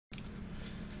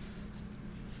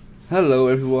Hello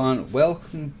everyone,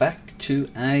 welcome back to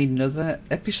another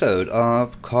episode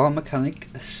of Car Mechanic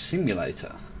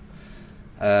Simulator.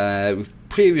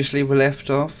 Previously we left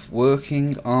off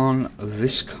working on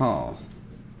this car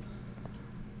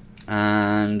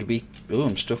and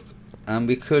I'm stuck, and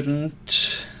we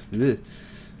couldn't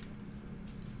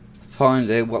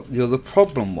find out what the other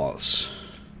problem was.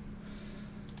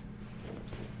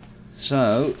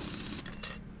 So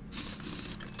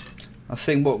I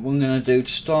think what we're going to do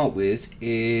to start with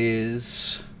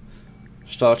is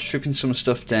start stripping some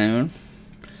stuff down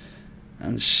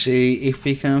and see if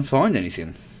we can find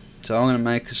anything. So I'm going to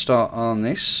make a start on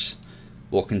this,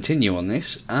 or continue on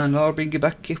this, and I'll bring you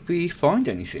back if we find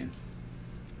anything.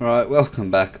 Right,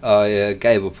 welcome back. I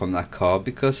gave up on that car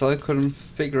because I couldn't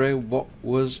figure out what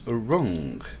was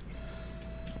wrong.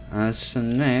 So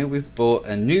now we've bought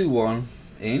a new one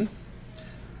in,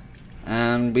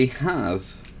 and we have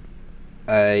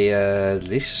a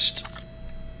list.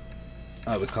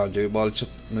 Oh, we can't do it while it's up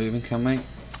moving, can we?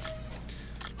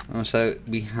 So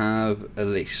we have a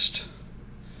list,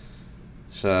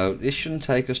 so this shouldn't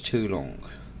take us too long.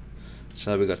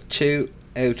 So we've got 2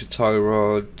 outer tie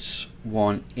rods,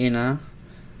 1 inner,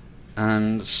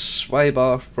 and sway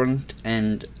bar front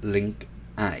end link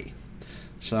A.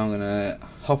 So I'm gonna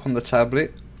hop on the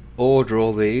tablet, order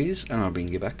all these, and I'll bring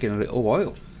you back in a little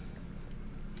while.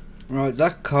 Right,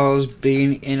 that car's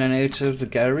been in and out of the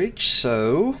garage,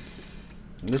 so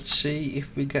let's see if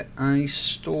we get a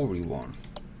story one.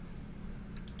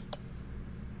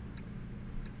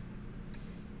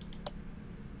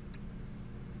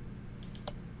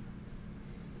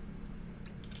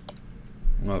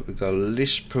 Right, we've got a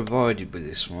list provided with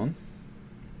this one.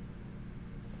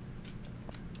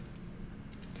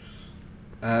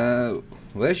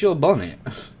 Where's your bonnet?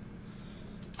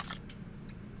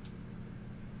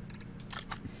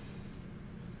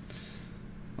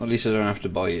 At least I don't have to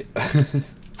buy it.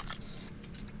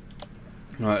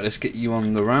 Right, let's get you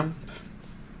on the ramp.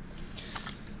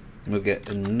 We'll get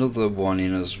another one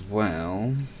in as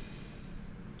well.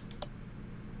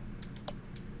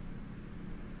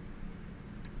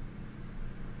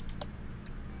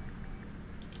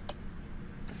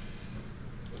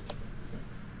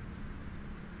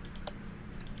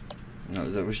 No,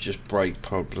 that was just brake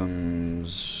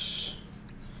problems.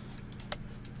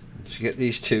 Let's get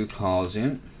these 2 cars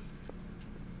in.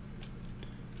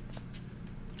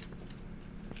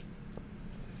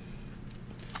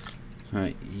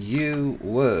 Right, you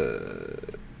were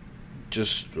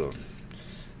just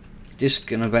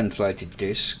disc and a ventilated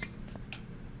disc,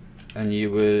 and you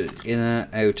were inner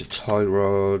outer tie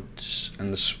rods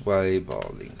and the sway bar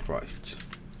link. Right,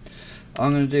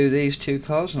 I'm going to do these 2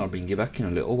 cars and I'll bring you back in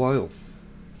a little while.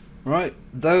 Right,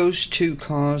 those 2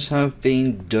 cars have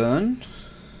been done,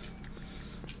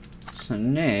 so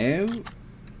now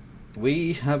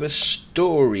we have a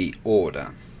story order.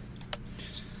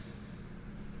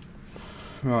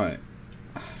 Right.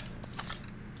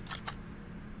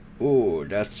 Oh,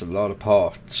 that's a lot of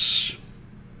parts.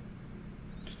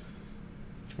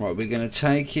 Right, we're going to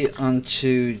take it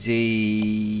onto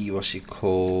the, what's it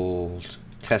called,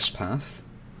 test path.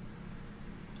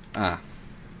 Right,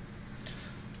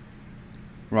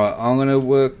 I'm going to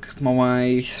work my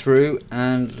way through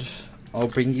and I'll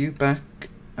bring you back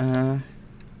when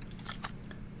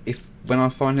I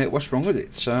find out what's wrong with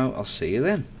it. So I'll see you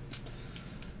then.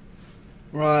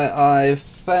 Right, I've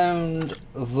found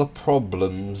the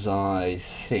problems, I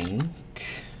think.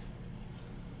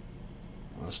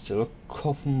 There's still a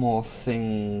couple more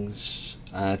things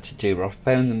to do, but I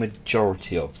found the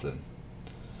majority of them.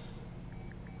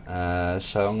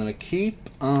 So I'm going to keep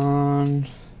on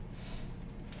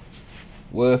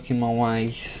working my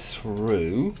way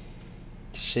through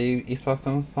to see if I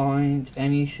can find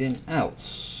anything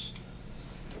else.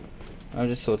 I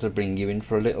just thought I'd bring you in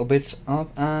for a little bit of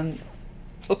an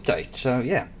update. So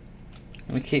yeah,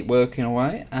 I'm going to keep working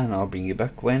away and I'll bring you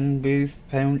back when we've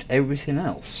found everything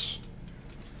else.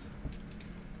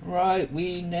 Right,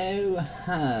 we now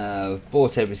have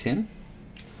bought everything,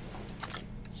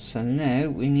 so now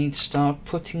we need to start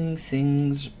putting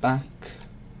things back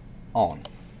on.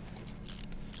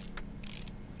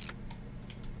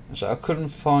 So I couldn't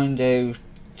find out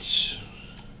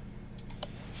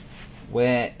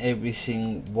where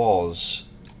everything was,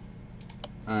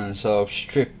 and so I've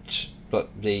stripped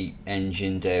the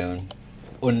engine down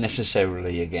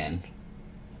unnecessarily again.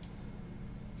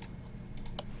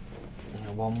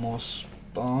 And one more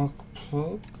spark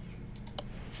plug,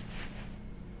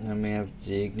 and then we have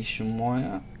the ignition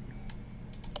wire.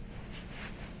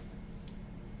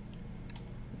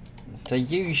 So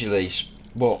usually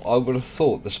well, I would have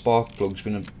thought the spark plugs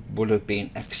would have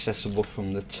been accessible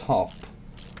from the top,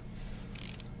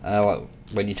 like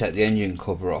when you take the engine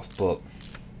cover off, but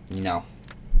no,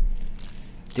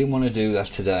 didn't want to do that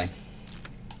today.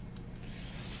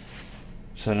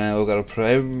 So now we've got to put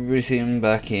everything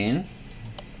back in.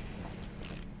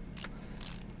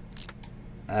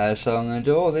 So I'm going to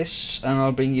do all this, and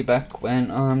I'll bring you back when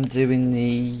I'm doing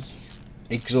the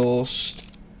exhaust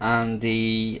and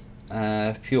the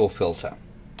fuel filter.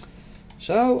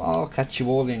 So I'll catch you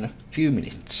all in a few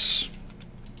minutes.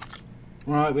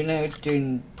 Right, we're now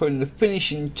putting the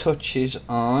finishing touches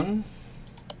on.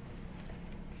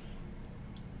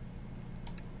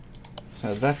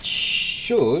 So that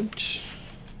should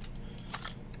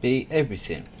be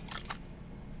everything.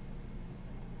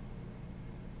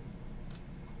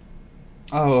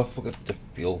 Oh, I forgot the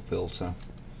fuel filter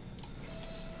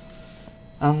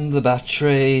and the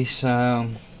battery, so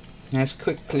let's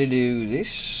quickly do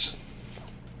this.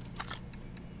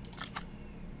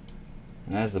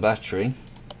 There's the battery.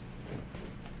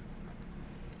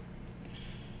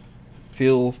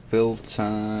 Fuel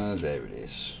filter, there it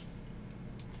is.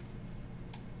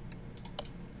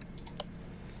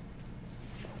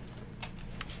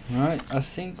 Right, I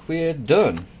think we're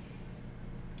done.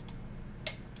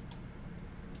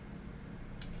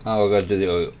 Oh, I've got to do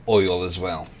the oil as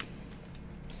well.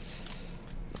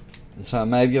 So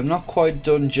maybe I'm not quite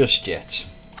done just yet.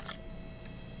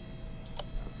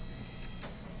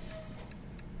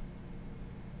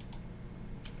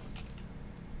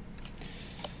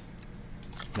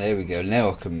 There we go,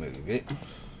 now I can move it.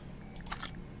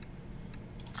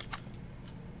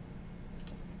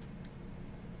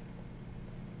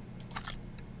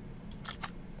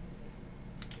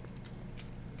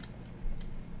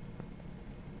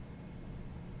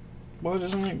 Why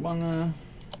doesn't it want to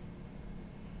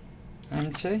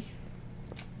empty?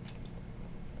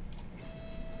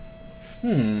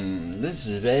 This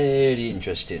is very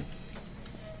interesting.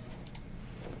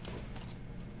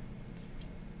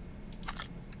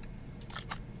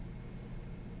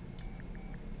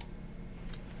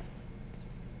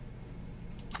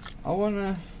 I want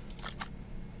to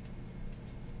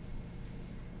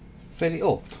fill it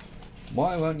up.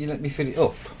 Why won't you let me fill it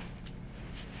up?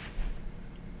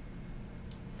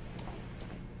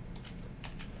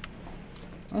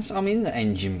 I'm in the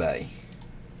engine bay.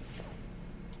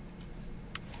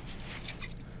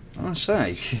 I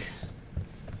say.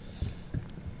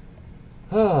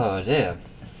 Oh dear.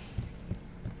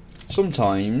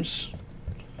 Sometimes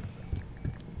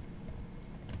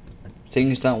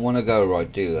things don't want to go right,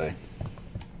 do they?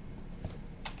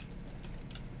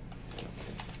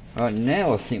 Right,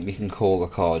 now I think we can call the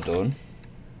car done.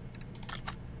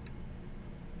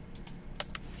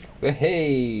 But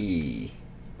hey,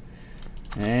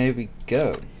 there we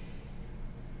go.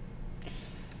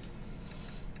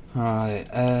 Right,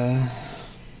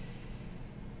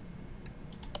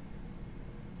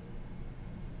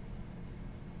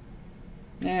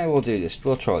 yeah, we'll do this.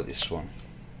 We'll try this one.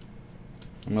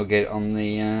 And we'll get on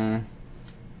the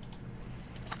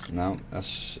no,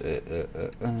 that's let's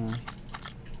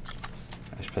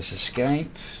press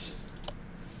escape.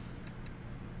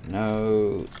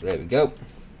 No, there we go.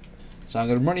 So I'm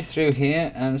going to run it through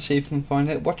here and see if we can find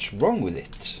out what's wrong with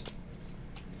it.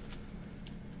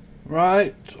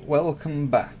 Right, welcome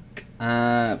back.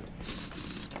 Let's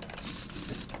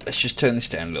just turn this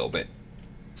down a little bit.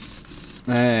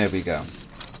 There we go.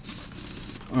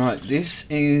 Right, this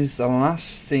is the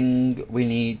last thing we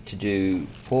need to do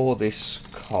for this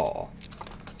car.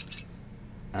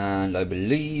 And I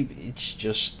believe it's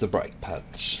just the brake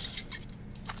pads.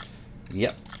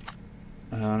 Yep.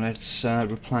 Let's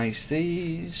replace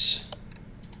these.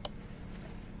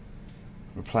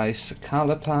 Replace the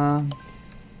caliper.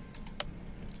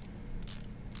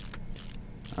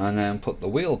 And then put the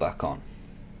wheel back on.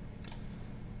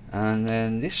 And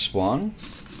then this one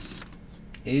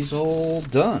is all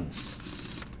done,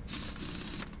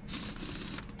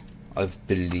 I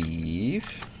believe.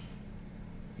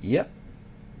 Yep.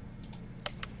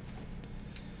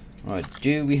 Right,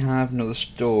 do we have another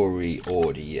story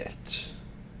order yet?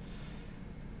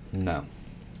 No.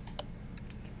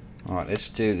 Alright, let's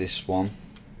do this one.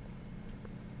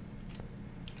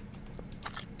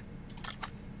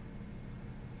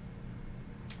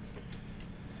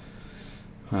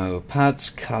 Oh,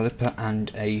 pads, caliper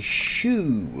and a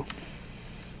shoe.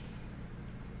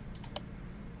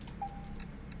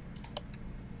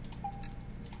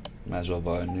 Might as well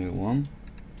buy a new one.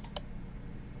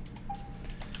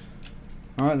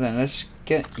 Alright then, let's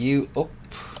get you up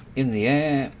in the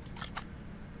air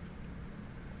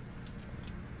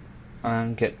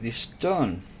and get this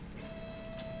done.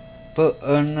 But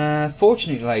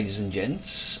unfortunately, ladies and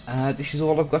gents, this is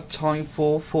all I've got time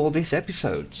for this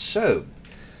episode. So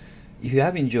if you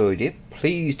have enjoyed it,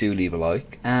 please do leave a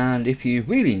like, and if you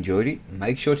really enjoyed it,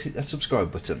 make sure to hit that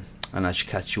subscribe button, and I shall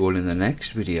catch you all in the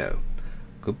next video.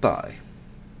 Goodbye.